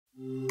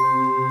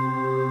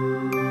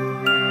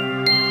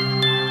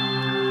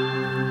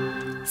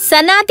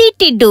ಸನಾದಿ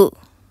ಟಿಡ್ಡು.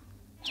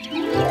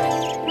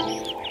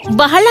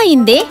 ಬಹಳ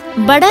ಹಿಂದೆ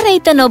ಬಡ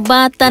ರೈತನೊಬ್ಬ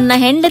ತನ್ನ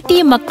ಹೆಂಡತಿ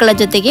ಮಕ್ಕಳ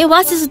ಜೊತೆಗೆ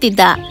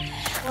ವಾಸಿಸುತ್ತಿದ್ದ.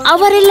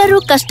 ಅವರೆಲ್ಲರೂ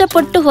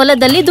ಕಷ್ಟಪಟ್ಟು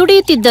ಹೊಲದಲ್ಲಿ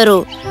ದುಡಿಯುತ್ತಿದ್ದರು.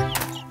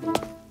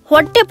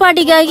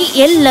 ಹೊಟ್ಟೆಪಾಡಿಗಾಗಿ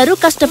ಎಲ್ಲರೂ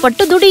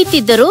ಕಷ್ಟಪಟ್ಟು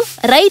ದುಡಿಯುತ್ತಿದ್ದರು.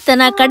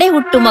 ರೈತನ ಕಡೆ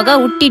ಹುಟ್ಟು ಮಗ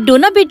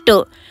ಟಿಡ್ಡುನ ಬಿಟ್ಟು.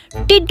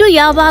 ಟಿಡ್ಡು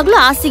ಯಾವಾಗ್ಲೂ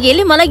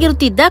ಹಾಸಿಗೆಯಲ್ಲಿ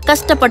ಮಲಗಿರುತ್ತಿದ್ದ.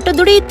 ಕಷ್ಟಪಟ್ಟು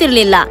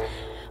ದುಡಿಯುತ್ತಿರಲಿಲ್ಲ.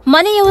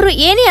 ಮನೆಯವರು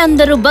ಏನೇ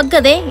ಅಂದರೂ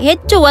ಬಗ್ಗದೆ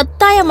ಹೆಚ್ಚು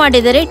ಒತ್ತಾಯ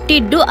ಮಾಡಿದರೆ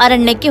ಟಿಡ್ಡು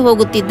ಅರಣ್ಯಕ್ಕೆ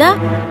ಹೋಗುತ್ತಿದ್ದ.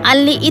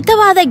 ಅಲ್ಲಿ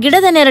ಹಿತವಾದ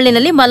ಗಿಡದ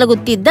ನೆರಳಿನಲ್ಲಿ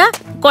ಮಲಗುತ್ತಿದ್ದ.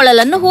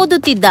 ಕೊಳಲನ್ನು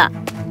ಊದುತ್ತಿದ್ದ.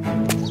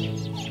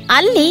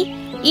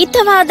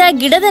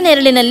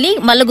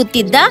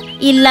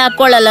 ಇಲ್ಲ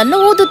ಕೊಳಲನ್ನು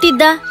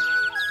ಊದುತ್ತಿದ್ದ.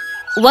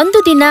 ಒಂದು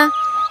ದಿನ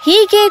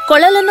ಹೀಗೆ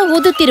ಕೊಳಲನ್ನು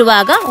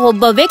ಊದುತ್ತಿರುವಾಗ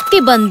ಒಬ್ಬ ವ್ಯಕ್ತಿ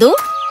ಬಂದು,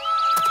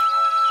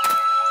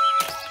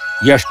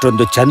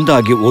 ಎಷ್ಟೊಂದು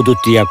ಚಂದಾಗಿ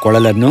ಊದುತ್ತೀಯ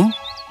ಕೊಳಲನ್ನು.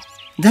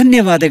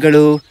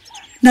 ಧನ್ಯವಾದಗಳು.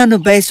 ನಾನು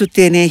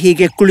ಬಯಸುತ್ತೇನೆ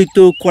ಹೀಗೆ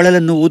ಕುಳಿತು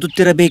ಕೊಳಲನ್ನು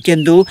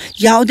ಊದುತ್ತಿರಬೇಕೆಂದು.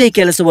 ಯಾವುದೇ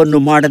ಕೆಲಸವನ್ನು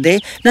ಮಾಡದೆ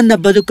ನನ್ನ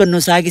ಬದುಕನ್ನು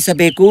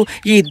ಸಾಗಿಸಬೇಕು.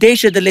 ಈ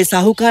ದೇಶದಲ್ಲೇ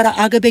ಸಾಹುಕಾರ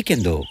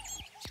ಆಗಬೇಕೆಂದು.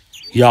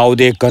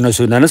 ಯಾವುದೇ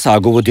ಕನಸು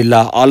ನನಸಾಗುವುದಿಲ್ಲ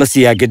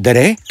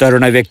ಆಲಸಿಯಾಗಿದ್ದರೆ.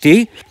 ತರುಣ ವ್ಯಕ್ತಿ,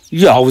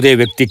 ಯಾವುದೇ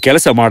ವ್ಯಕ್ತಿ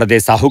ಕೆಲಸ ಮಾಡದೆ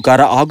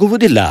ಸಾಹುಕಾರ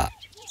ಆಗುವುದಿಲ್ಲ.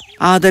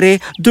 ಆದರೆ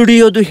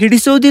ದುಡಿಯೋದು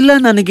ಹಿಡಿಸೋದಿಲ್ಲ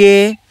ನನಗೆ.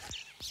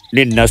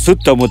 ನಿನ್ನ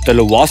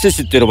ಸುತ್ತಮುತ್ತಲು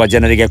ವಾಸಿಸುತ್ತಿರುವ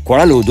ಜನರಿಗೆ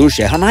ಕೊಳಲುವುದು,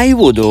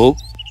 ಶೆಹನಾಯುವುದು.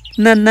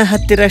 ನನ್ನ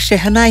ಹತ್ತಿರ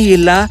ಶೆಹನಾಯಿ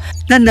ಇಲ್ಲ.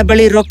 ನನ್ನ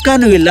ಬಳಿ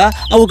ರೊಕ್ಕನೂ ಇಲ್ಲ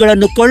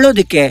ಅವುಗಳನ್ನು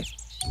ಕೊಳ್ಳೋದಿಕ್ಕೆ.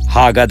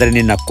 ಹಾಗಾದರೆ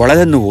ನಿನ್ನ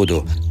ಕೊಳಲನ್ನು ಊದು.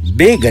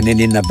 ಬೇಗನೆ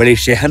ನಿನ್ನ ಬಳಿ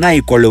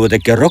ಶೆಹನಾಯಿ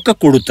ಕೊಳ್ಳುವುದಕ್ಕೆ ರೊಕ್ಕ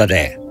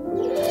ಕೊಡುತ್ತದೆ.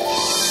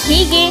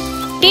 ಹೀಗೆ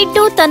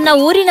ಟಿಡ್ಡು ತನ್ನ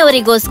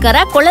ಊರಿನವರಿಗೋಸ್ಕರ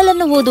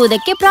ಕೊಳಲನ್ನು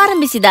ಊದುವುದಕ್ಕೆ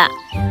ಪ್ರಾರಂಭಿಸಿದ.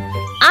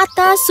 ಆತ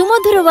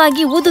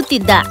ಸುಮಧುರವಾಗಿ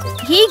ಊದುತ್ತಿದ್ದ.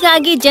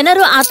 ಹೀಗಾಗಿ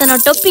ಜನರು ಆತನ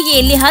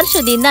ಟೊಪ್ಪಿಗೆಯಲ್ಲಿ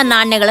ಹರ್ಷದಿಂದ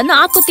ನಾಣ್ಯಗಳನ್ನು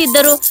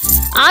ಹಾಕುತ್ತಿದ್ದರು.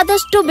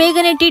 ಆದಷ್ಟು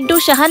ಬೇಗನೆ ಟಿಡ್ಡು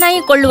ಶಹನಾಯಿ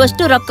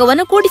ಕೊಳ್ಳುವಷ್ಟು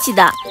ರೊಕ್ಕವನ್ನು ಕೂಡಿಸಿದ.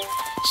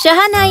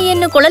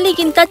 ಶಹನಾಯಿಯನ್ನು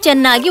ಕೊಳಲಿಗಿಂತ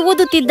ಚೆನ್ನಾಗಿ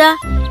ಊದುತ್ತಿದ್ದ.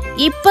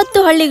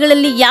 20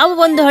 ಹಳ್ಳಿಗಳಲ್ಲಿ ಯಾವ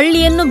ಒಂದು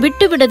ಹಳ್ಳಿಯನ್ನು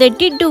ಬಿಟ್ಟು ಬಿಡದೆ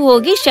ಟಿಡ್ಡು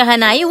ಹೋಗಿ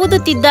ಶಹನಾಯಿ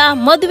ಊದುತ್ತಿದ್ದ.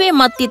 ಮದುವೆ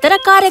ಮತ್ತಿತರ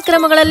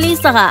ಕಾರ್ಯಕ್ರಮಗಳಲ್ಲಿ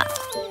ಸಹ.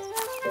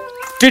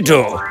 ಟಿಡ್ಡು,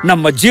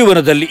 ನಮ್ಮ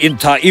ಜೀವನದಲ್ಲಿ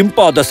ಇಂಥ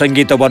ಇಂಪಾದ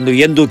ಸಂಗೀತವನ್ನು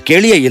ಎಂದೂ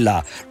ಕೇಳಿಯೇ ಇಲ್ಲ.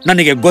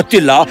 ನನಗೆ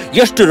ಗೊತ್ತಿಲ್ಲ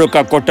ಎಷ್ಟು ರೊಕ್ಕ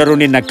ಕೊಟ್ಟರೂ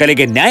ನಿನ್ನ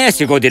ಕಲೆಗೆ ನ್ಯಾಯ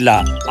ಸಿಗೋದಿಲ್ಲ.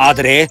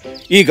 ಆದರೆ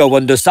ಈಗ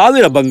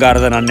 1000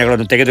 ಬಂಗಾರದ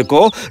ನಾಣ್ಯಗಳನ್ನು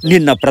ತೆಗೆದುಕೋ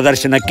ನಿನ್ನ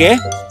ಪ್ರದರ್ಶನಕ್ಕೆ.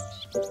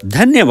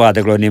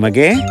 ಧನ್ಯವಾದಗಳು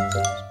ನಿಮಗೆ.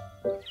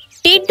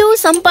 ಟಿಡ್ಡು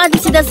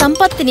ಸಂಪಾದಿಸಿದ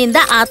ಸಂಪತ್ತಿನಿಂದ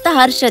ಆತ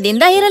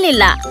ಹರ್ಷದಿಂದ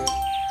ಇರಲಿಲ್ಲ.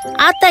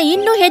 ಆತ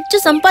ಇನ್ನೂ ಹೆಚ್ಚು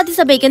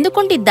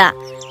ಸಂಪಾದಿಸಬೇಕೆಂದುಕೊಂಡಿದ್ದ.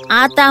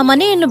 ಆತ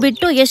ಮನೆಯನ್ನು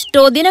ಬಿಟ್ಟು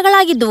ಎಷ್ಟೋ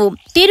ದಿನಗಳಾಗಿದ್ದುವು.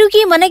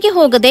 ತಿರುಗಿ ಮನೆಗೆ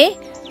ಹೋಗದೆ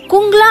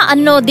ಕುಂಗ್ಲಾ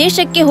ಅನ್ನೋ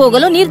ದೇಶಕ್ಕೆ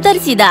ಹೋಗಲು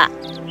ನಿರ್ಧರಿಸಿದ.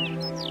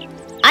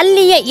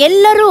 ಅಲ್ಲಿಯ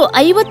ಎಲ್ಲರೂ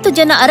 50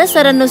 ಜನ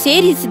ಅರಸರನ್ನು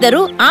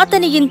ಸೇರಿಸಿದರೂ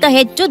ಆತನಿಗಿಂತ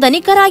ಹೆಚ್ಚು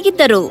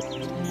ಧನಿಕರಾಗಿದ್ದರು.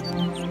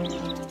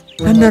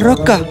 ನನ್ನ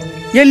ರೊಕ್ಕ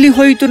ಎಲ್ಲಿ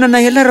ಹೋಯಿತು?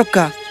 ನನ್ನ ಎಲ್ಲ ರೊಕ್ಕ.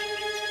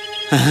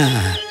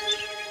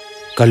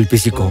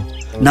 ಕಲ್ಪಿಸಿಕೋ,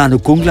 ನಾನು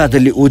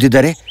ಕುಂಗ್ಲಾದಲ್ಲಿ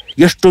ಊದಿದರೆ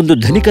ಎಷ್ಟೊಂದು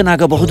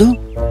ಧನಿಕನಾಗಬಹುದು.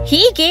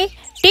 ಹೀಗೆ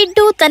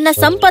ಟಿಡ್ಡು ತನ್ನ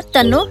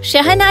ಸಂಪತ್ತನ್ನು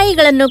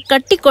ಶಹನಾಯಿಗಳನ್ನು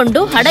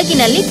ಕಟ್ಟಿಕೊಂಡು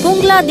ಹಡಗಿನಲ್ಲಿ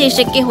ಕುಂಗ್ಲಾ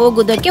ದೇಶಕ್ಕೆ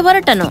ಹೋಗುವುದಕ್ಕೆ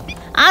ಹೊರಟನು.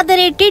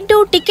 ಆದರೆ ಟಿಡ್ಡು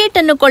ಟಿಕೆಟ್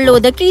ಅನ್ನು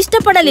ಕೊಳ್ಳುವುದಕ್ಕೆ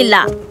ಇಷ್ಟಪಡಲಿಲ್ಲ.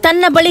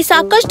 ತನ್ನ ಬಳಿ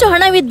ಸಾಕಷ್ಟು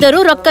ಹಣವಿದ್ದರೂ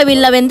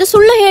ರೊಕ್ಕವಿಲ್ಲವೆಂದು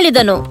ಸುಳ್ಳು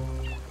ಹೇಳಿದನು.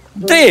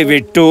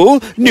 ದಯವಿಟ್ಟು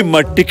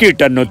ನಿಮ್ಮ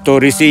ಟಿಕೆಟ್ ಅನ್ನು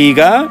ತೋರಿಸಿ.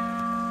 ಈಗ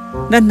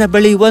ನನ್ನ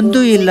ಬಳಿ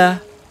ಒಂದೂ ಇಲ್ಲ.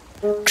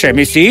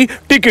 ಕ್ಷಮಿಸಿ,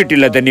 ಟಿಕೆಟ್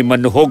ಇಲ್ಲದೆ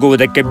ನಿಮ್ಮನ್ನು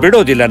ಹೋಗುವುದಕ್ಕೆ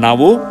ಬಿಡೋದಿಲ್ಲ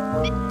ನಾವು.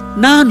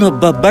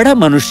 ನಾನೊಬ್ಬ ಬಡ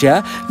ಮನುಷ್ಯ.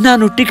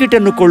 ನಾನು ಟಿಕೆಟ್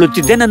ಅನ್ನು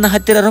ಕೊಳ್ಳುತ್ತಿದ್ದೆ. ನನ್ನ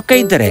ಹತ್ತಿರ ರೊಕ್ಕ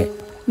ಇದ್ದರೆ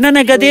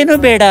ನನಗದೇನೂ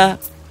ಬೇಡ.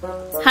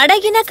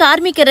 ಹಡಗಿನ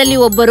ಕಾರ್ಮಿಕರಲ್ಲಿ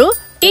ಒಬ್ಬರು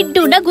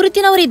ಟಿಡ್ಡುನ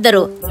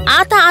ಗುರುತಿನವರಿದ್ದರು.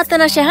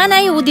 ಆತನ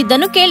ಶಹನಾಯಿ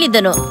ಊದಿದ್ದನ್ನು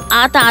ಕೇಳಿದ್ದನು.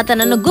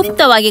 ಆತನನ್ನು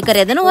ಗುಪ್ತವಾಗಿ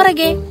ಕರೆದನು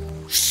ಹೊರಗೆ.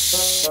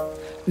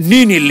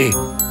 ನೀನಿಲ್ಲಿ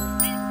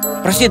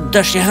ಪ್ರಸಿದ್ಧ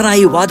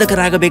ಶಹನಾಯಿ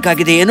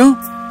ವಾದಕರಾಗಬೇಕಾಗಿದೆ ಏನು?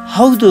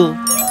 ಹೌದು.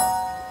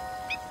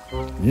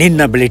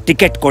 ನಿನ್ನ ಬಳಿ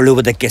ಟಿಕೆಟ್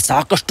ಕೊಳ್ಳುವುದಕ್ಕೆ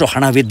ಸಾಕಷ್ಟು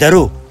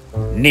ಹಣವಿದ್ದರೂ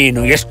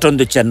ನೀನು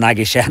ಎಷ್ಟೊಂದು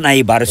ಚೆನ್ನಾಗಿ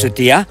ಶಹನಾಯಿ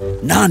ಬಾರಿಸುತ್ತೀಯಾ.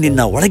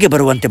 ನಾನಿನ್ನ ಒಳಗೆ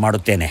ಬರುವಂತೆ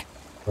ಮಾಡುತ್ತೇನೆ.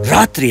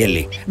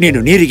 ರಾತ್ರಿಯಲ್ಲಿ ನೀನು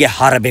ನೀರಿಗೆ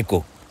ಹಾರಬೇಕು.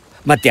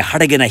 ಮತ್ತೆ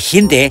ಹಡಗಿನ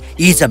ಹಿಂದೆ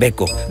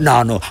ಈಜಬೇಕು.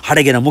 ನಾನು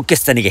ಹಡಗಿನ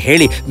ಮುಖ್ಯಸ್ಥನಿಗೆ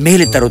ಹೇಳಿ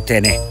ಮೇಲೆ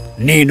ತರುತ್ತೇನೆ.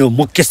 ನೀನು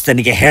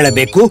ಮುಖ್ಯಸ್ಥನಿಗೆ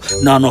ಹೇಳಬೇಕು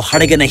ನಾನು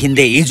ಹಡಗಿನ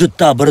ಹಿಂದೆ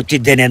ಈಜುತ್ತಾ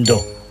ಬರುತ್ತಿದ್ದೇನೆಂದು.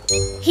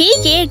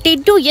 ಹೀಗೆ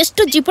ಟಿಡ್ಡು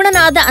ಎಷ್ಟು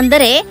ಜಿಪುಣನಾದ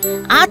ಅಂದರೆ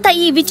ಆತ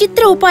ಈ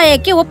ವಿಚಿತ್ರ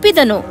ಉಪಾಯಕ್ಕೆ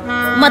ಒಪ್ಪಿದನು.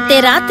 ಮತ್ತೆ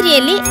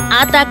ರಾತ್ರಿಯಲ್ಲಿ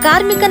ಆತ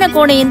ಕಾರ್ಮಿಕನ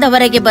ಕೋಣೆಯಿಂದ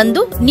ಹೊರಗೆ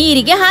ಬಂದು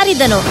ನೀರಿಗೆ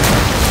ಹಾರಿದನು.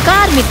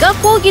 ಕಾರ್ಮಿಕ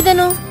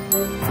ಕೂಗಿದನು,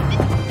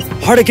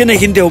 ಹಡಗಿನ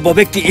ಹಿಂದೆ ಒಬ್ಬ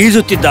ವ್ಯಕ್ತಿ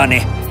ಈಜುತ್ತಿದ್ದಾನೆ.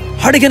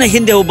 ಹಡಗಿನ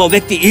ಹಿಂದೆ ಒಬ್ಬ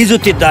ವ್ಯಕ್ತಿ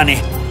ಈಜುತ್ತಿದ್ದಾನೆ.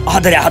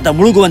 ಆದರೆ ಆತ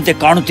ಮುಳುಗುವಂತೆ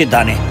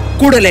ಕಾಣುತ್ತಿದ್ದಾನೆ.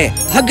 ಕೂಡಲೇ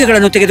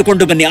ಹಗ್ಗಗಳನ್ನು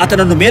ತೆಗೆದುಕೊಂಡು ಬನ್ನಿ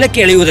ಆತನನ್ನು ಮೇಲಕ್ಕೆ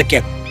ಎಳೆಯುವುದಕ್ಕೆ.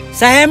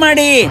 ಸಹಾಯ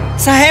ಮಾಡಿ,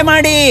 ಸಹಾಯ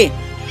ಮಾಡಿ.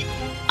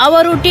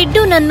 ಅವರು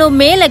ಟಿಡ್ಡುನನ್ನು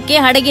ಮೇಲಕ್ಕೆ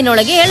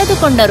ಹಡಗಿನೊಳಗೆ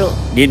ಎಳೆದುಕೊಂಡರು.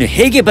 ನೀನು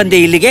ಹೇಗೆ ಬಂದೆ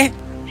ಇಲ್ಲಿಗೆ?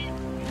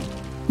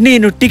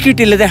 ನೀನು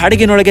ಟಿಕೆಟ್ ಇಲ್ಲದೆ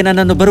ಹಡಗಿನೊಳಗೆ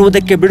ನನ್ನನ್ನು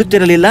ಬರುವುದಕ್ಕೆ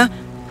ಬಿಡುತ್ತಿರಲಿಲ್ಲ.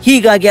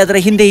 ಹೀಗಾಗಿ ಅದರ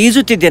ಹಿಂದೆ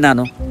ಈಜುತ್ತಿದ್ದೆ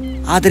ನಾನು.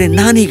 ಆದರೆ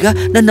ನಾನೀಗ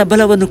ನನ್ನ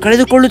ಬಲವನ್ನು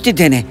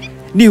ಕಳೆದುಕೊಳ್ಳುತ್ತಿದ್ದೇನೆ.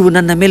 ನೀವು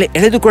ನನ್ನ ಮೇಲೆ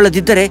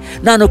ಎಳೆದುಕೊಳ್ಳದಿದ್ದರೆ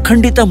ನಾನು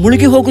ಖಂಡಿತ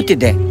ಮುಳುಗಿ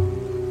ಹೋಗುತ್ತಿದ್ದೆ.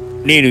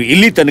 ನೀನು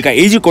ಇಲ್ಲಿ ತನಕ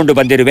ಈಜಿಕೊಂಡು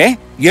ಬಂದಿರುವೆ.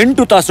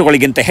 8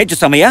 ತಾಸುಗಳಿಗಿಂತ ಹೆಚ್ಚು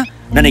ಸಮಯ.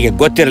 ನನಗೆ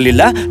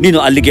ಗೊತ್ತಿರಲಿಲ್ಲ ನೀನು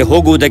ಅಲ್ಲಿಗೆ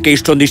ಹೋಗುವುದಕ್ಕೆ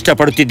ಇಷ್ಟೊಂದು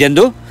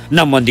ಇಷ್ಟಪಡುತ್ತಿದ್ದೆಂದು.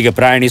 ನಮ್ಮೊಂದಿಗೆ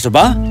ಪ್ರಯಾಣಿಸು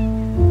ಬಾ.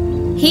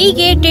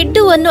 ಹೀಗೆ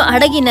ಟಿಡ್ಡುವನ್ನು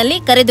ಹಡಗಿನಲ್ಲಿ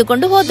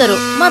ಕರೆದುಕೊಂಡು ಹೋದರು.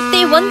 ಮತ್ತೆ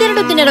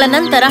ಒಂದೆರಡು ದಿನಗಳ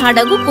ನಂತರ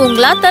ಹಡಗು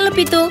ಕುಂಗ್ಲಾ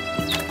ತಲುಪಿತು.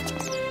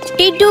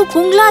 ಟಿಡ್ಡು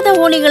ಕುಂಗ್ಲಾದ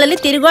ಓಣಿಗಳಲ್ಲಿ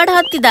ತಿರುಗಾಡ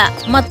ಹತ್ತಿದ.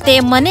 ಮತ್ತೆ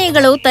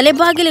ಮನೆಗಳು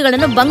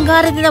ತಲೆಬಾಗಿಲುಗಳನ್ನು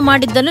ಬಂಗಾರದಿಂದ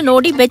ಮಾಡಿದ್ದನ್ನು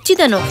ನೋಡಿ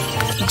ಬೆಚ್ಚಿದನು.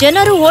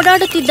 ಜನರು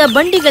ಓಡಾಡುತ್ತಿದ್ದ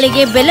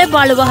ಬಂಡಿಗಳಿಗೆ ಬೆಲೆ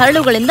ಬಾಳುವ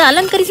ಹರಳುಗಳಿಂದ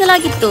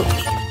ಅಲಂಕರಿಸಲಾಗಿತ್ತು.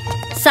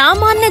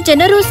 ಸಾಮಾನ್ಯ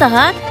ಜನರೂ ಸಹ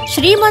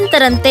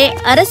ಶ್ರೀಮಂತರಂತೆ,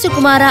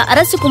 ಅರಸುಕುಮಾರ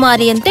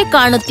ಅರಸುಕುಮಾರಿಯಂತೆ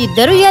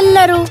ಕಾಣುತ್ತಿದ್ದರು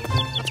ಎಲ್ಲರೂ.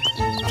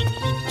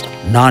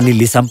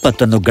 ನಾನಿಲ್ಲಿ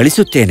ಸಂಪತ್ತನ್ನು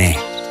ಗಳಿಸುತ್ತೇನೆ.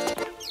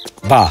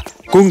 ಬಾ,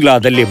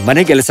 ಕುಂಗ್ಲಾದಲ್ಲಿ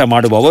ಮನೆ ಕೆಲಸ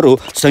ಮಾಡುವವರು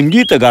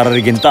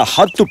ಸಂಗೀತಗಾರರಿಗಿಂತ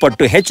 10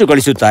 ಪಟ್ಟು ಹೆಚ್ಚು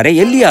ಗಳಿಸುತ್ತಾರೆ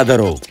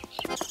ಎಲ್ಲಿಯಾದರೂ.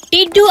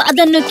 ಟಿಡ್ಡು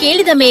ಅದನ್ನು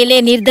ಕೇಳಿದ ಮೇಲೆ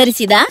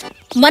ನಿರ್ಧರಿಸಿದ.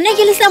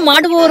 ಮನೆಗೆಲಸ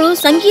ಮಾಡುವವರು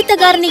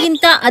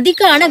ಸಂಗೀತಗಾರನಿಗಿಂತ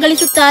ಅಧಿಕ ಹಣ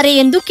ಗಳಿಸುತ್ತಾರೆ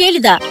ಎಂದು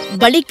ಕೇಳಿದ.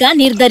 ಬಳಿಕ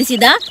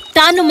ನಿರ್ಧರಿಸಿದ,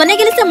 ತಾನು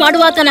ಮನೆಗೆಲಸ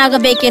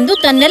ಮಾಡುವಾತನಾಗಬೇಕೆಂದು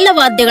ತನ್ನೆಲ್ಲ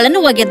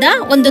ವಾದ್ಯಗಳನ್ನು ಒಗೆದ.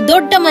 ಒಂದು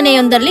ದೊಡ್ಡ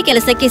ಮನೆಯೊಂದರಲ್ಲಿ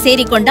ಕೆಲಸಕ್ಕೆ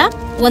ಸೇರಿಕೊಂಡ.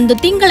 1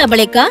 ತಿಂಗಳ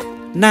ಬಳಿಕ,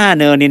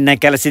 ನಾನು ನಿನ್ನ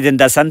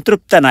ಕೆಲಸದಿಂದ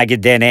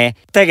ಸಂತೃಪ್ತನಾಗಿದ್ದೇನೆ,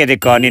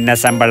 ತೆಗೆದುಕೋ ನಿನ್ನ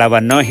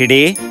ಸಂಬಳವನ್ನು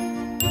ಹಿಡಿ.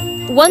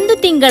 1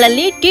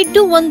 ತಿಂಗಳಲ್ಲಿ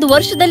ಟಿಡ್ಡು 1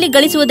 ವರ್ಷದಲ್ಲಿ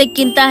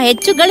ಗಳಿಸುವುದಕ್ಕಿಂತ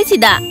ಹೆಚ್ಚು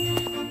ಗಳಿಸಿದ.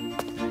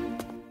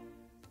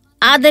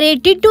 ಆದರೆ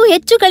ಟಿಡ್ಡು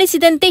ಹೆಚ್ಚು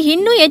ಗಳಿಸಿದಂತೆ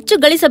ಇನ್ನೂ ಹೆಚ್ಚು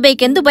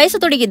ಗಳಿಸಬೇಕೆಂದು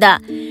ಬಯಸತೊಡಗಿದ.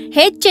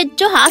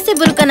 ಹೆಚ್ಚೆಚ್ಚು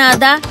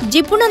ಹಾಸ್ಯಬುರುಕನಾದ,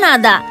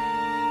 ಜಿಪುಣನಾದ.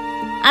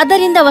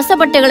 ಅದರಿಂದ ಹೊಸ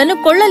ಬಟ್ಟೆಗಳನ್ನು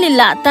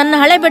ಕೊಳ್ಳಲಿಲ್ಲ. ತನ್ನ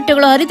ಹಳೆ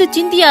ಬಟ್ಟೆಗಳು ಹರಿದು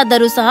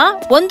ಚಿಂದಿಯಾದರೂ ಸಹ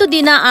ಒಂದು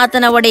ದಿನ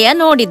ಆತನ ಒಡೆಯ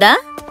ನೋಡಿದ.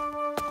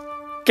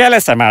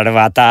 ಕೆಲಸ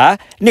ಮಾಡುವಾತ,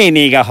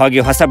 ನೀನೀಗ ಹೋಗಿ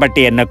ಹೊಸ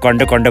ಬಟ್ಟೆಯನ್ನು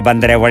ಕೊಂಡುಕೊಂಡು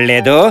ಬಂದರೆ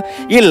ಒಳ್ಳೆಯದು.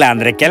 ಇಲ್ಲ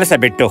ಅಂದ್ರೆ ಕೆಲಸ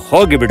ಬಿಟ್ಟು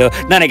ಹೋಗಿಬಿಡು.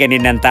 ನನಗೆ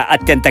ನಿನ್ನಂತ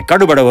ಅತ್ಯಂತ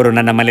ಕಡುಬಡವರು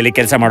ನನ್ನ ಮನೆಯಲ್ಲಿ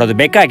ಕೆಲಸ ಮಾಡೋದು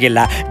ಬೇಕಾಗಿಲ್ಲ.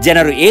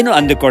 ಜನರು ಏನು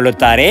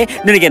ಅಂದುಕೊಳ್ಳುತ್ತಾರೆ,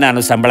 ನಿನಗೆ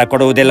ನಾನು ಸಂಬಳ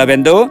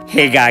ಕೊಡುವುದಿಲ್ಲವೆಂದು.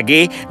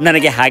 ಹೀಗಾಗಿ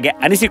ನನಗೆ ಹಾಗೆ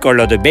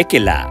ಅನಿಸಿಕೊಳ್ಳೋದು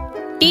ಬೇಕಿಲ್ಲ.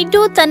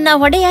 ಟಿಡ್ಡು ತನ್ನ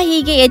ಒಡೆಯ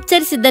ಹೀಗೆ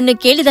ಎಚ್ಚರಿಸಿದ್ದನ್ನು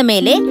ಕೇಳಿದ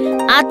ಮೇಲೆ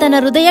ಆತನ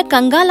ಹೃದಯ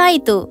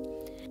ಕಂಗಾಲಾಯಿತು.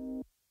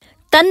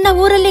 ತನ್ನ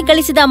ಊರಲ್ಲಿ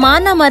ಗಳಿಸಿದ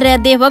ಮಾನ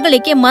ಮರ್ಯಾದೆ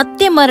ಹೊಗಳಿಕೆ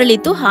ಮತ್ತೆ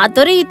ಮರಳಿತು,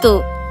 ಹಾತೊರೆಯಿತು.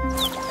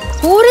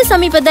 ಊರ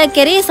ಸಮೀಪದ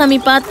ಕೆರೆಯ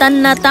ಸಮೀಪ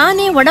ತನ್ನ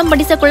ತಾನೇ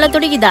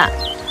ಒಡಂಬಡಿಸಿಕೊಳ್ಳತೊಡಗಿದ.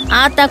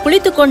 ಆತ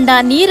ಕುಳಿತುಕೊಂಡ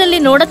ನೀರಲ್ಲಿ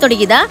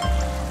ನೋಡತೊಡಗಿದ.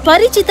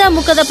 ಪರಿಚಿತ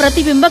ಮುಖದ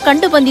ಪ್ರತಿಬಿಂಬ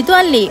ಕಂಡು ಬಂದಿತು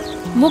ಅಲ್ಲಿ.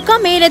 ಮುಖ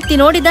ಮೇಲೆತ್ತಿ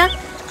ನೋಡಿದ.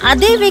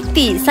 ಅದೇ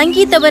ವ್ಯಕ್ತಿ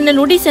ಸಂಗೀತವನ್ನು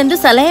ನುಡಿಸೆಂದು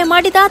ಸಲಹೆ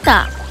ಮಾಡಿದಾತ.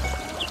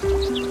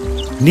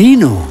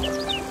 ನೀನು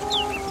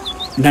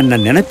ನನ್ನ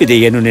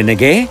ನೆನಪಿದೆಯೇನು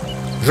ನಿನಗೆ?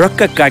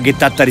 ರೊಕ್ಕಕ್ಕಾಗಿ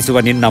ತತ್ತರಿಸುವ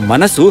ನಿನ್ನ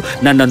ಮನಸ್ಸು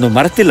ನನ್ನನ್ನು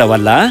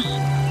ಮರೆತಿಲ್ಲವಲ್ಲ?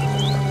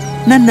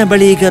 ನನ್ನ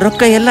ಬಳಿ ಈಗ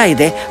ರೊಕ್ಕ ಎಲ್ಲ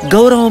ಇದೆ,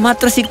 ಗೌರವ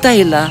ಮಾತ್ರ ಸಿಗ್ತಾ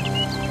ಇಲ್ಲ.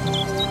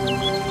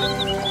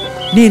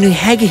 ನೀನು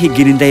ಹೇಗೆ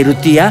ಹಿಗ್ಗಿನಿಂದ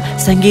ಇರುತ್ತೀಯಾ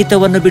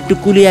ಸಂಗೀತವನ್ನು ಬಿಟ್ಟು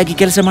ಕೂಲಿಯಾಗಿ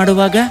ಕೆಲಸ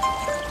ಮಾಡುವಾಗ?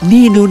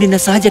 ನೀನು ನಿನ್ನ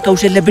ಸಹಜ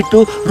ಕೌಶಲ್ಯ ಬಿಟ್ಟು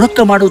ರೊಕ್ಕ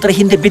ಮಾಡುವುದರ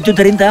ಹಿಂದೆ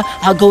ಬಿದ್ದುದರಿಂದ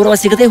ಆ ಗೌರವ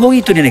ಸಿಗದೆ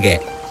ಹೋಯಿತು ನಿನಗೆ.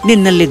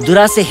 ನಿನ್ನಲ್ಲಿ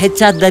ದುರಾಸೆ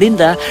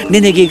ಹೆಚ್ಚಾದ್ದರಿಂದ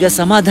ನಿನಗೀಗ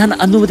ಸಮಾಧಾನ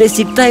ಅನ್ನುವುದೇ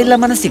ಸಿಗ್ತಾ ಇಲ್ಲ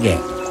ಮನಸ್ಸಿಗೆ.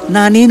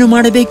 ನಾನೇನು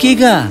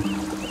ಮಾಡಬೇಕೀಗ?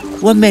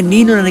 ಒಮ್ಮೆ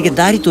ನೀನು ನನಗೆ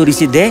ದಾರಿ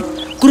ತೋರಿಸಿದ್ದೆ,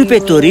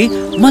 ಕೃಪೆ ತೋರಿ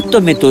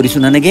ಮತ್ತೊಮ್ಮೆ ತೋರಿಸು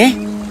ನನಗೆ.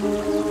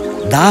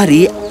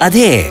 ದಾರಿ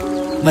ಅದೇ.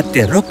 ಮತ್ತೆ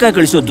ರೊಕ್ಕ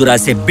ಗಳಿಸೋ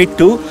ದುರಾಸೆ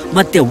ಬಿಟ್ಟು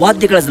ಮತ್ತೆ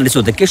ವಾದ್ಯಗಳ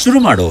ನಡೆಸೋದಕ್ಕೆ ಶುರು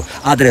ಮಾಡು.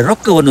 ಆದರೆ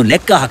ರೊಕ್ಕವನ್ನು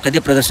ಲೆಕ್ಕ ಹಾಕದೆ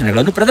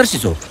ಪ್ರದರ್ಶನಗಳನ್ನು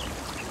ಪ್ರದರ್ಶಿಸು.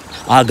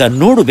 ಆಗ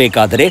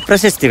ನೋಡಬೇಕಾದರೆ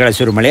ಪ್ರಶಸ್ತಿಗಳ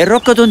ಸುರುಮಳೆ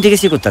ರೊಕ್ಕದೊಂದಿಗೆ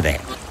ಸಿಗುತ್ತದೆ.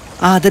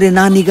 ಆದರೆ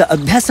ನಾನೀಗ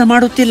ಅಭ್ಯಾಸ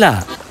ಮಾಡುತ್ತಿಲ್ಲ.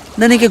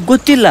 ನನಗೆ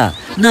ಗೊತ್ತಿಲ್ಲ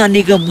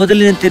ನಾನೀಗ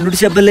ಮೊದಲಿನಂತೆ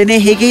ನುಡಿಸಬಲ್ಲೆನೇ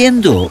ಹೇಗೆ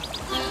ಎಂದು.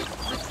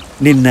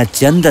 ನಿನ್ನ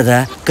ಚಂದದ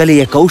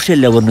ಕಲೆಯ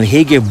ಕೌಶಲ್ಯವನ್ನು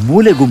ಹೇಗೆ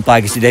ಮೂಲೆ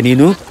ಗುಂಪಾಗಿಸಿದೆ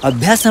ನೀನು.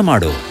 ಅಭ್ಯಾಸ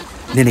ಮಾಡು.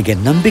 ನಿನಗೆ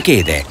ನಂಬಿಕೆ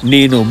ಇದೆ.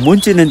 ನೀನು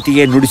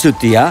ಮುಂಚಿನಂತೆಯೇ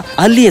ನುಡಿಸುತ್ತೀಯಾ?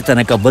 ಅಲ್ಲಿಯ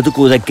ತನಕ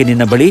ಬದುಕುವುದಕ್ಕೆ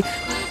ನಿನ್ನ ಬಳಿ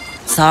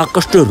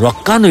ಸಾಕಷ್ಟು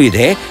ರೊಕ್ಕನೂ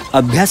ಇದೆ.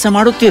 ಅಭ್ಯಾಸ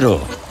ಮಾಡುತ್ತಿರೋ.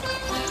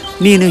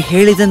 ನೀನು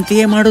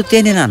ಹೇಳಿದಂತೆಯೇ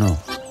ಮಾಡುತ್ತೇನೆ ನಾನು.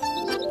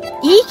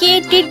 ಹೀಗೆ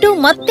ಟಿಡ್ಡು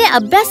ಮತ್ತೆ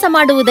ಅಭ್ಯಾಸ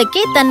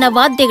ಮಾಡುವುದಕ್ಕೆ ತನ್ನ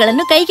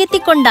ವಾದ್ಯಗಳನ್ನು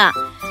ಕೈಗೆತ್ತಿಕೊಂಡ.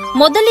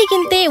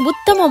 ಮೊದಲಿಗಿಂತೆ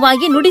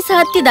ಉತ್ತಮವಾಗಿ ನುಡಿಸ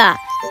ಹತ್ತಿದ.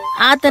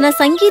 ಆತನ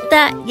ಸಂಗೀತ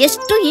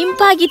ಎಷ್ಟು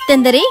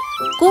ಇಂಪಾಗಿತ್ತೆಂದರೆ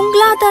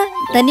ಕುಂಗ್ಲಾದ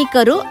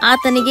ಧನಿಕರು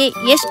ಆತನಿಗೆ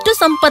ಎಷ್ಟು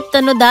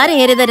ಸಂಪತ್ತನ್ನು ದಾರೆ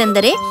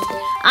ಎರೆದರೆಂದರೆ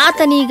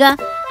ಆತನೀಗ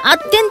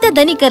ಅತ್ಯಂತ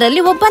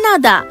ಧನಿಕರಲ್ಲಿ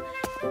ಒಬ್ಬನಾದ.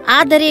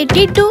 ಆದರೆ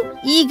ಟಿಡ್ಡು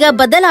ಈಗ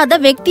ಬದಲಾದ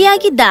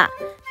ವ್ಯಕ್ತಿಯಾಗಿದ್ದ.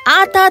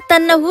 ಆತ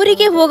ತನ್ನ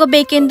ಊರಿಗೆ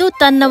ಹೋಗಬೇಕೆಂದು,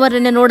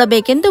 ತನ್ನವರನ್ನು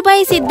ನೋಡಬೇಕೆಂದು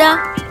ಬಯಸಿದ್ದ.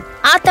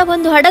 ಆತ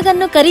ಒಂದು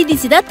ಹಡಗನ್ನು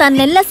ಖರೀದಿಸಿದ.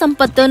 ತನ್ನೆಲ್ಲ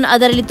ಸಂಪತ್ತನ್ನು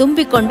ಅದರಲ್ಲಿ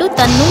ತುಂಬಿಕೊಂಡು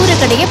ತನ್ನೂರ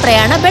ಕಡೆಗೆ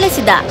ಪ್ರಯಾಣ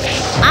ಬೆಳೆಸಿದ.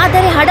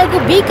 ಆದರೆ ಹಡಗು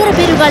ಭೀಕರ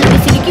ಬಿರುಗಾಳಿಗೆ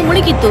ಸಿಲುಕಿ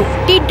ಮುಳುಗಿತು.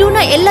 ಟಿಡ್ಡುನ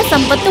ಎಲ್ಲ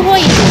ಸಂಪತ್ತು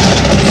ಹೋಯಿತು.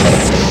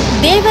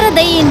 ದೇವರ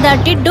ದಯೆಯಿಂದ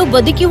ಟಿಡ್ಡು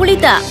ಬದುಕಿ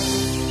ಉಳಿದ.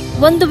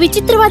 ಒಂದು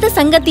ವಿಚಿತ್ರವಾದ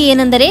ಸಂಗತಿ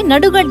ಏನೆಂದರೆ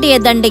ನಡುಗಡ್ಡೆಯ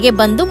ದಂಡೆಗೆ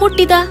ಬಂದು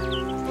ಮುಟ್ಟಿದ.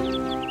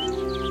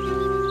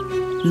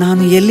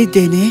 ನಾನು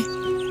ಎಲ್ಲಿದ್ದೇನೆ?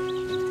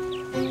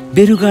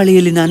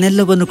 ಬಿರುಗಾಳಿಯಲ್ಲಿ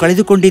ನಾನೆಲ್ಲವನ್ನು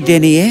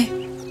ಕಳೆದುಕೊಂಡಿದ್ದೇನೆಯೇ?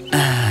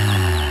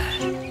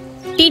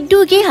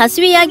 ಟಿಡ್ಡುಗೆ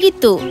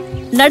ಹಸಿವೆಯಾಗಿತ್ತು.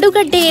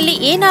 ನಡುಗಡ್ಡೆಯಲ್ಲಿ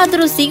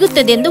ಏನಾದರೂ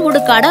ಸಿಗುತ್ತದೆಂದು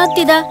ಹುಡುಕಾಡ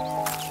ಹತ್ತಿದ.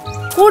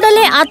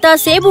 ಕೂಡಲೇ ಆತ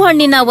ಸೇಬು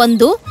ಹಣ್ಣಿನ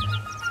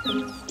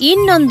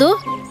ಇನ್ನೊಂದು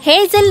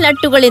ಹೇಜಲ್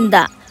ನಟ್ಟುಗಳಿಂದ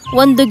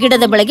ಒಂದು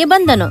ಗಿಡದ ಬಳಿಗೆ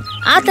ಬಂದನು.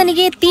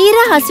 ಆತನಿಗೆ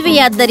ತೀರಾ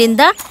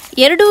ಹಸಿವೆಯಾದ್ದರಿಂದ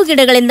 2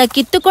 ಗಿಡಗಳಿಂದ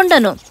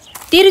ಕಿತ್ತುಕೊಂಡನು.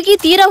 ತಿರುಗಿ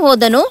ತೀರ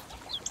ಹೋದನು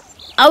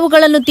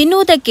ಅವುಗಳನ್ನು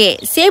ತಿನ್ನುವುದಕ್ಕೆ.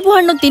 ಸೇಬು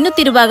ಹಣ್ಣು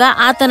ತಿನ್ನುತ್ತಿರುವಾಗ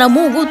ಆತನ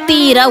ಮೂಗು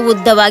ತೀರಾ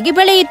ಉದ್ದವಾಗಿ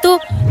ಬೆಳೆಯಿತು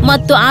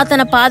ಮತ್ತು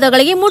ಆತನ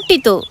ಪಾದಗಳಿಗೆ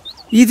ಮುಟ್ಟಿತು.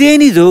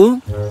 ಇದೇನಿದು?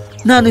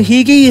 ನಾನು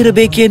ಹೀಗೆ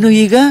ಇರಬೇಕೇನು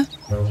ಈಗ?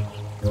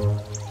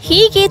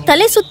 ಹೀಗೆ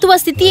ತಲೆ ಸುತ್ತುವ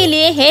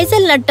ಸ್ಥಿತಿಯಲ್ಲಿಯೇ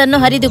ಹೇಸಲ್ ನಟ್ಟನ್ನು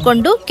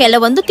ಹರಿದುಕೊಂಡು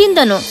ಕೆಲವೊಂದು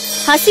ತಿಂದನು,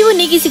 ಹಸಿವು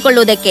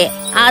ನೀಗಿಸಿಕೊಳ್ಳುವುದಕ್ಕೆ.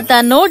 ಆತ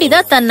ನೋಡಿದ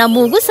ತನ್ನ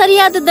ಮೂಗು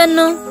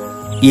ಸರಿಯಾದದ್ದನ್ನು.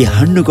 ಈ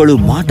ಹಣ್ಣುಗಳು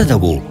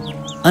ಮಾಟದವು,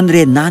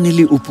 ಅಂದ್ರೆ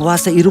ನಾನಿಲ್ಲಿ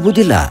ಉಪವಾಸ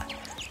ಇರುವುದಿಲ್ಲ.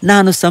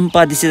 ನಾನು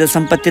ಸಂಪಾದಿಸಿದ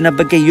ಸಂಪತ್ತಿನ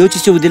ಬಗ್ಗೆ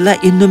ಯೋಚಿಸುವುದಿಲ್ಲ.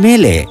 ಇನ್ನು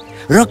ಮೇಲೆ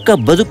ರೊಕ್ಕ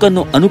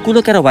ಬದುಕನ್ನು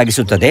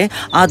ಅನುಕೂಲಕರವಾಗಿಸುತ್ತದೆ,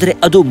 ಆದರೆ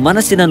ಅದು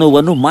ಮನಸ್ಸಿನ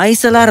ನೋವನ್ನು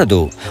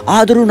ಮಾಯಿಸಲಾರದು.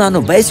 ಆದರೂ ನಾನು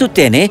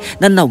ಬಯಸುತ್ತೇನೆ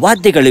ನನ್ನ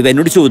ವಾದ್ಯಗಳಿವೆ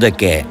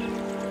ನುಡಿಸುವುದಕ್ಕೆ.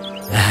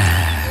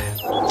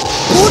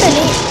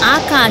 ಕೂಡಲೇ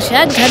ಆಕಾಶ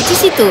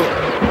ಘರ್ಜಿಸಿತು.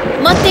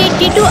 ಮತ್ತೆ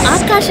ಟಿಡ್ಡು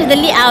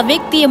ಆಕಾಶದಲ್ಲಿ ಆ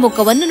ವ್ಯಕ್ತಿಯ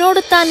ಮುಖವನ್ನು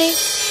ನೋಡುತ್ತಾನೆ.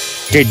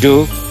 ಟಿಡ್ಡು,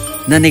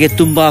 ನನಗೆ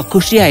ತುಂಬಾ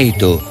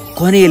ಖುಷಿಯಾಯಿತು.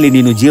 ಕೊನೆಯಲ್ಲಿ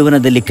ನೀನು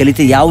ಜೀವನದಲ್ಲಿ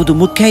ಕಲಿತ ಯಾವುದು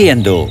ಮುಖ್ಯ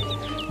ಎಂದು.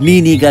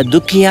 ನೀನೀಗ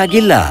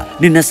ದುಃಖಿಯಾಗಿಲ್ಲ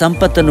ನಿನ್ನ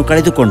ಸಂಪತ್ತನ್ನು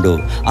ಕಳೆದುಕೊಂಡು.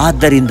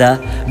 ಆದ್ದರಿಂದ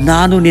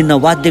ನಾನು ನಿನ್ನ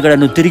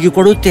ವಾದ್ಯಗಳನ್ನು ತಿರುಗಿ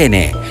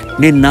ಕೊಡುತ್ತೇನೆ.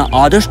 ನಿನ್ನ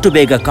ಆದಷ್ಟು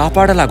ಬೇಗ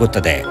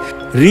ಕಾಪಾಡಲಾಗುತ್ತದೆ.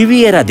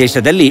 ರಿವಿಯರ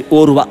ದೇಶದಲ್ಲಿ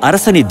ಓರ್ವ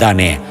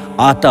ಅರಸನಿದ್ದಾನೆ.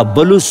 ಆತ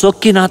ಬಲು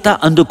ಸೊಕ್ಕಿನಾತ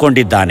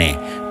ಅಂದುಕೊಂಡಿದ್ದಾನೆ.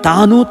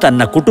 ತಾನೂ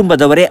ತನ್ನ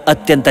ಕುಟುಂಬದವರೇ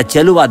ಅತ್ಯಂತ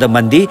ಚೆಲುವಾದ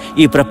ಮಂದಿ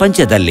ಈ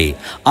ಪ್ರಪಂಚದಲ್ಲಿ.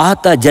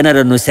 ಆತ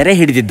ಜನರನ್ನು ಸೆರೆ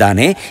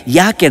ಹಿಡಿದಿದ್ದಾನೆ,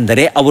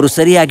 ಯಾಕೆಂದರೆ ಅವರು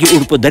ಸರಿಯಾಗಿ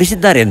ಉಡುಪು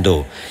ಧರಿಸಿದ್ದಾರೆಂದು.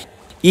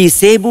 ಈ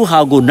ಸೇಬು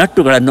ಹಾಗೂ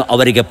ನಟ್ಟುಗಳನ್ನು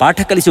ಅವರಿಗೆ ಪಾಠ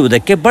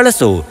ಕಲಿಸುವುದಕ್ಕೆ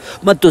ಬಳಸು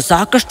ಮತ್ತು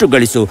ಸಾಕಷ್ಟು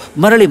ಗಳಿಸು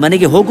ಮರಳಿ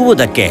ಮನೆಗೆ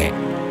ಹೋಗುವುದಕ್ಕೆ.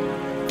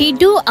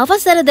 ಟಿಡ್ಡು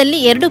ಅವಸರದಲ್ಲಿ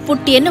 2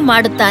 ಪುಟ್ಟಿಯನ್ನು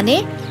ಮಾಡುತ್ತಾನೆ.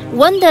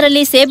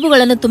 ಒಂದರಲ್ಲಿ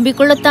ಸೇಬುಗಳನ್ನು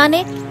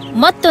ತುಂಬಿಕೊಳ್ಳುತ್ತಾನೆ,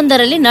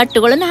 ಮತ್ತೊಂದರಲ್ಲಿ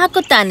ನಟ್ಟುಗಳನ್ನು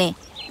ಹಾಕುತ್ತಾನೆ.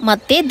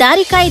 ಮತ್ತೆ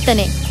ದಾರಿ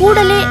ಕಾಯುತ್ತಾನೆ.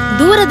 ಕೂಡಲೇ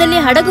ದೂರದಲ್ಲಿ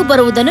ಹಡಗು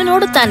ಬರುವುದನ್ನು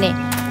ನೋಡುತ್ತಾನೆ.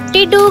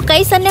 ಟಿಡ್ಡು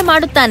ಕೈ ಸನ್ನೆ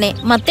ಮಾಡುತ್ತಾನೆ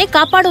ಮತ್ತೆ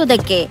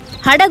ಕಾಪಾಡುವುದಕ್ಕೆ.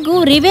 ಹಡಗು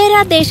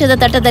ರಿವೇರಾ ದೇಶದ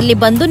ತಟದಲ್ಲಿ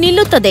ಬಂದು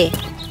ನಿಲ್ಲುತ್ತದೆ.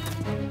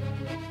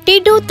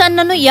 ಟಿಡ್ಡು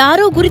ತನ್ನನ್ನು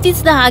ಯಾರೂ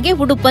ಗುರುತಿಸದ ಹಾಗೆ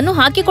ಉಡುಪನ್ನು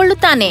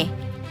ಹಾಕಿಕೊಳ್ಳುತ್ತಾನೆ.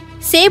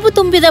 ಸೇಬು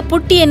ತುಂಬಿದ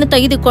ಪುಟ್ಟಿಯನ್ನು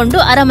ತೆಗೆದುಕೊಂಡು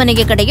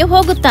ಅರಮನೆಗೆ ಕಡೆಗೆ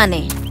ಹೋಗುತ್ತಾನೆ.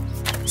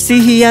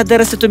 ಸಿಹಿಯಾದ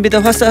ರಸ ತುಂಬಿದ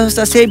ಹೊಸ ಹೊಸ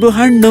ಸೇಬು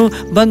ಹಣ್ಣು,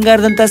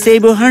 ಬಂಗಾರದಂತ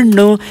ಸೇಬು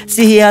ಹಣ್ಣು.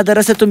 ಸಿಹಿಯಾದ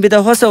ರಸ ತುಂಬಿದ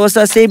ಹೊಸ ಹೊಸ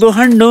ಸೇಬು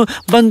ಹಣ್ಣು,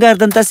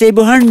 ಬಂಗಾರದಂತ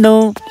ಸೇಬು ಹಣ್ಣು.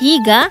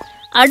 ಈಗ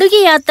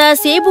ಅಡುಗೆಯಾತ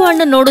ಸೇಬು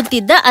ಹಣ್ಣು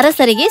ನೋಡುತ್ತಿದ್ದ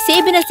ಅರಸರಿಗೆ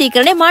ಸೇಬಿನ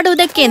ಸ್ವೀಕರಣೆ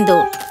ಮಾಡುವುದಕ್ಕೆಂದು.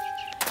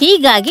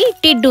 ಹೀಗಾಗಿ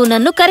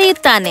ಟಿಡ್ಡುನನ್ನು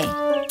ಕರೆಯುತ್ತಾನೆ.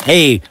 ಹೇ,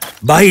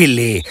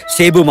 ಬಾಯಿಲ್ಲಿ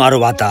ಸೇಬು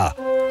ಮಾರುವಾತ.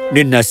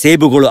 ನಿನ್ನ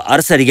ಸೇಬುಗಳು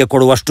ಅರಸರಿಗೆ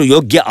ಕೊಡುವಷ್ಟು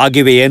ಯೋಗ್ಯ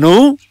ಆಗಿವೆಯೇನು?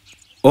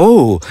 ಓ,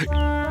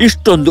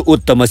 ಇಷ್ಟೊಂದು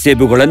ಉತ್ತಮ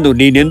ಸೇಬುಗಳನ್ನು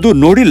ನೀನೆಂದೂ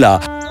ನೋಡಿಲ್ಲ.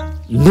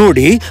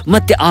 ನೋಡಿ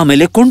ಮತ್ತೆ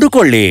ಆಮೇಲೆ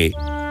ಕೊಂಡುಕೊಳ್ಳಿ.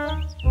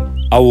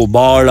 ಅವು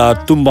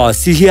ತುಂಬಾ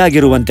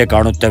ಸಿಹಿಯಾಗಿರುವಂತೆ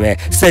ಕಾಣುತ್ತವೆ.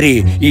 ಸರಿ,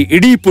 ಈ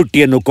ಇಡೀ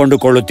ಪುಟ್ಟಿಯನ್ನು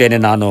ಕೊಂಡುಕೊಳ್ಳುತ್ತೇನೆ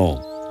ನಾನು.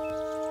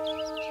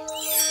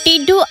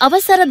 ಟಿಡ್ಡು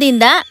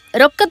ಅವಸರದಿಂದ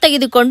ರೊಕ್ಕ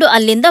ತೆಗೆದುಕೊಂಡು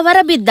ಅಲ್ಲಿಂದ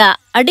ಹೊರಬಿದ್ದ.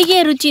 ಅಡಿಗೆ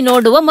ರುಚಿ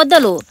ನೋಡುವ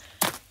ಮೊದಲು.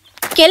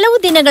 ಕೆಲವು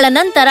ದಿನಗಳ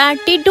ನಂತರ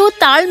ಟಿಡ್ಡು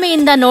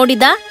ತಾಳ್ಮೆಯಿಂದ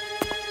ನೋಡಿದ.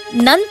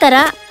 ನಂತರ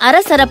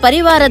ಅರಸರ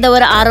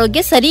ಪರಿವಾರದವರ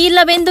ಆರೋಗ್ಯ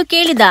ಸರಿಯಿಲ್ಲವೆಂದು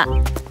ಕೇಳಿದ.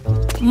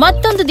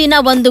 ಮತ್ತೊಂದು ದಿನ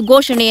ಒಂದು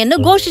ಘೋಷಣೆಯನ್ನು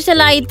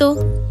ಘೋಷಿಸಲಾಯಿತು.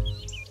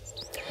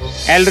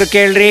 ಎಲ್ರು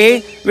ಕೇಳ್ರಿ,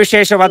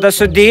 ವಿಶೇಷವಾದ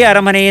ಸುದ್ದಿ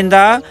ಅರಮನೆಯಿಂದ.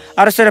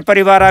 ಅರಸರ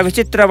ಪರಿವಾರ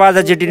ವಿಚಿತ್ರವಾದ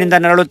ಜಡ್ಡಿನಿಂದ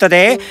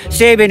ನರಳುತ್ತದೆ.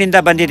 ಸೇಬಿನಿಂದ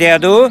ಬಂದಿದೆ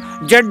ಅದು.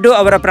 ಜಡ್ಡು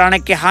ಅವರ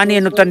ಪ್ರಾಣಕ್ಕೆ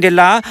ಹಾನಿಯನ್ನು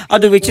ತಂದಿಲ್ಲ.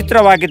 ಅದು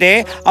ವಿಚಿತ್ರವಾಗಿದೆ.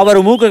 ಅವರ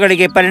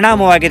ಮೂಗುಗಳಿಗೆ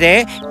ಪರಿಣಾಮವಾಗಿದೆ.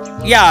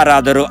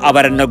 ಯಾರಾದರೂ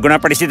ಅವರನ್ನು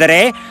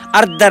ಗುಣಪಡಿಸಿದರೆ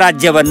ಅರ್ಧ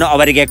ರಾಜ್ಯವನ್ನು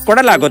ಅವರಿಗೆ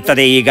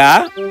ಕೊಡಲಾಗುತ್ತದೆ. ಈಗ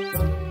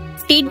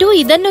ಟಿಡ್ಡು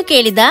ಇದನ್ನು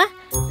ಕೇಳಿದ.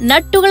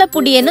 ನಟ್ಟುಗಳ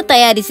ಪುಡಿಯನ್ನು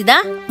ತಯಾರಿಸಿದ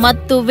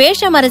ಮತ್ತು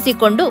ವೇಷ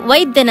ಮರೆಸಿಕೊಂಡು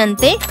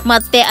ವೈದ್ಯನಂತೆ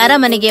ಮತ್ತೆ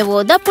ಅರಮನೆಗೆ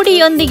ಹೋದ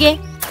ಪುಡಿಯೊಂದಿಗೆ.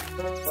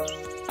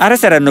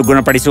 ಅರಸರನ್ನು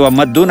ಗುಣಪಡಿಸುವ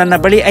ಮದ್ದು ನನ್ನ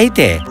ಬಳಿ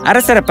ಐತೆ.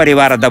 ಅರಸರ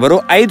ಪರಿವಾರದವರು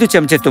 5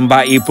 ಚಮಚೆ ತುಂಬಾ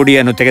ಈ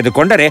ಪುಡಿಯನ್ನು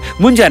ತೆಗೆದುಕೊಂಡರೆ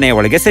ಮುಂಜಾನೆಯ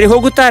ಒಳಗೆ ಸರಿ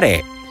ಹೋಗುತ್ತಾರೆ.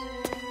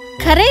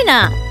 ಖರೇನಾ?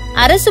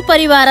 ಅರಸು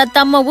ಪರಿವಾರ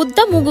ತಮ್ಮ ಉದ್ದ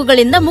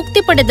ಮೂಗುಗಳಿಂದ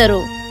ಮುಕ್ತಿ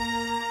ಪಡೆದರು.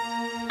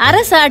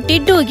 ಅರಸ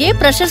ಟಿಡ್ಡುಗೆ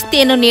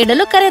ಪ್ರಶಸ್ತಿಯನ್ನು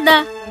ನೀಡಲು ಕರೆದ.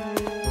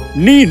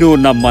 ನೀನು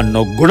ನಮ್ಮನ್ನು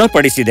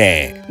ಗುಣಪಡಿಸಿದೆ.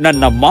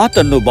 ನನ್ನ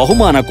ಮಾತನ್ನು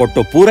ಬಹುಮಾನ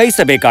ಕೊಟ್ಟು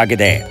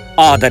ಪೂರೈಸಬೇಕಾಗಿದೆ.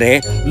 ಆದರೆ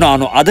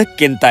ನಾನು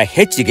ಅದಕ್ಕಿಂತ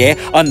ಹೆಚ್ಚಿಗೆ,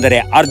 ಅಂದರೆ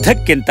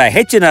ಅರ್ಧಕ್ಕಿಂತ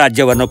ಹೆಚ್ಚಿನ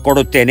ರಾಜ್ಯವನ್ನು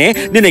ಕೊಡುತ್ತೇನೆ.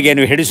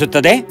 ನಿನಗೇನು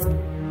ಹಿಡಿಸುತ್ತದೆ?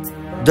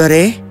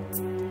 ದೊರೆ,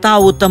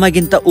 ತಾವು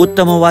ತಮಗಿಂತ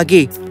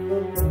ಉತ್ತಮವಾಗಿ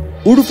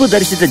ಉಡುಪು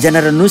ಧರಿಸಿದ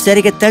ಜನರನ್ನು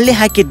ಸೆರೆಗೆ ತಳ್ಳಿ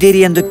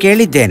ಹಾಕಿದ್ದೀರಿ ಎಂದು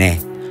ಕೇಳಿದ್ದೇನೆ.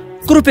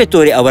 ಕೃಪೆ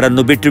ತೋರಿ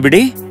ಅವರನ್ನು ಬಿಟ್ಟು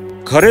ಬಿಡಿ.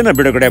 ಖರೇನ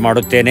ಬಿಡುಗಡೆ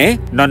ಮಾಡುತ್ತೇನೆ.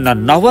 ನನ್ನ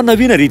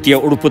ನವನವೀನ ರೀತಿಯ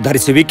ಉಡುಪು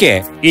ಧರಿಸುವಿಕೆ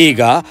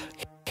ಈಗ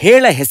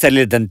ಹೇಳ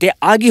ಹೆಸರಿಲ್ಲದಂತೆ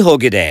ಆಗಿ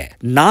ಹೋಗಿದೆ.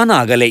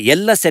 ನಾನಾಗಲೇ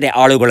ಎಲ್ಲ ಸೆರೆ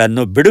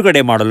ಆಳುಗಳನ್ನು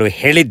ಬಿಡುಗಡೆ ಮಾಡಲು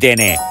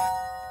ಹೇಳಿದ್ದೇನೆ.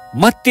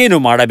 ಮತ್ತೇನು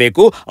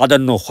ಮಾಡಬೇಕು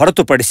ಅದನ್ನು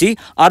ಹೊರತುಪಡಿಸಿ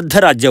ಅರ್ಧ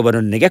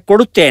ರಾಜ್ಯವನ್ನು ನಿನಗೆ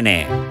ಕೊಡುತ್ತೇನೆ.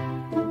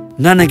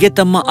 ನನಗೆ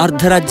ತಮ್ಮ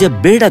ಅರ್ಧ ರಾಜ್ಯ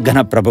ಬೇಡ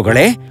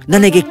ಘನಪ್ರಭುಗಳೇ.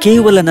 ನನಗೆ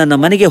ಕೇವಲ ನನ್ನ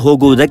ಮನೆಗೆ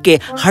ಹೋಗುವುದಕ್ಕೆ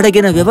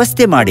ಹಡಗಿನ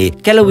ವ್ಯವಸ್ಥೆ ಮಾಡಿ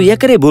ಕೆಲವು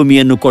ಎಕರೆ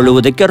ಭೂಮಿಯನ್ನು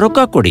ಕೊಳ್ಳುವುದಕ್ಕೆ ರೊಕ್ಕ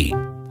ಕೊಡಿ.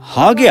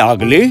 ಹಾಗೆ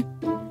ಆಗಲಿ.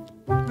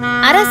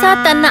 ಅರಸ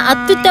ತನ್ನ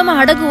ಅತ್ಯುತ್ತಮ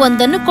ಹಡಗು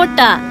ಒಂದನ್ನು ಕೊಟ್ಟ.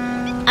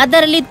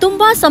 ಅದರಲ್ಲಿ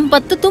ತುಂಬಾ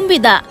ಸಂಪತ್ತು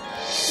ತುಂಬಿದ.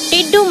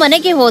 ಟಿಡ್ಡು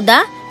ಮನೆಗೆ ಹೋದ.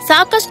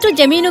 ಸಾಕಷ್ಟು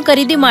ಜಮೀನು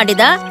ಖರೀದಿ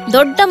ಮಾಡಿದ.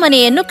 ದೊಡ್ಡ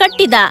ಮನೆಯನ್ನು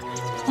ಕಟ್ಟಿದ.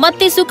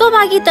 ಮತ್ತೆ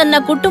ಸುಖವಾಗಿ ತನ್ನ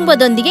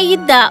ಕುಟುಂಬದೊಂದಿಗೆ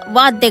ಇದ್ದ.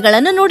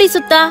 ವಾದ್ಯಗಳನ್ನು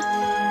ನುಡಿಸುತ್ತಾ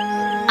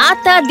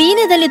ಆತ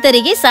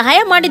ದೀನದಲಿತರಿಗೆ ಸಹಾಯ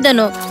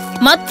ಮಾಡಿದನು.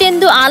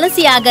 ಮತ್ತೆಂದು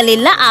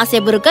ಆಲಸಿಯಾಗಲಿಲ್ಲ, ಆಸೆ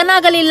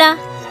ಬುರುಕನಾಗಲಿಲ್ಲ.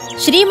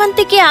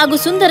 ಶ್ರೀಮಂತಿಕೆ ಹಾಗೂ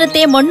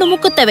ಸುಂದರತೆ ಮಣ್ಣು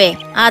ಮುಕ್ಕುತ್ತವೆ,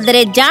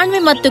 ಆದರೆ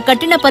ಜಾಣ್ಮೆ ಮತ್ತು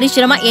ಕಠಿಣ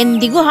ಪರಿಶ್ರಮ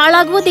ಎಂದಿಗೂ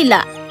ಹಾಳಾಗುವುದಿಲ್ಲ.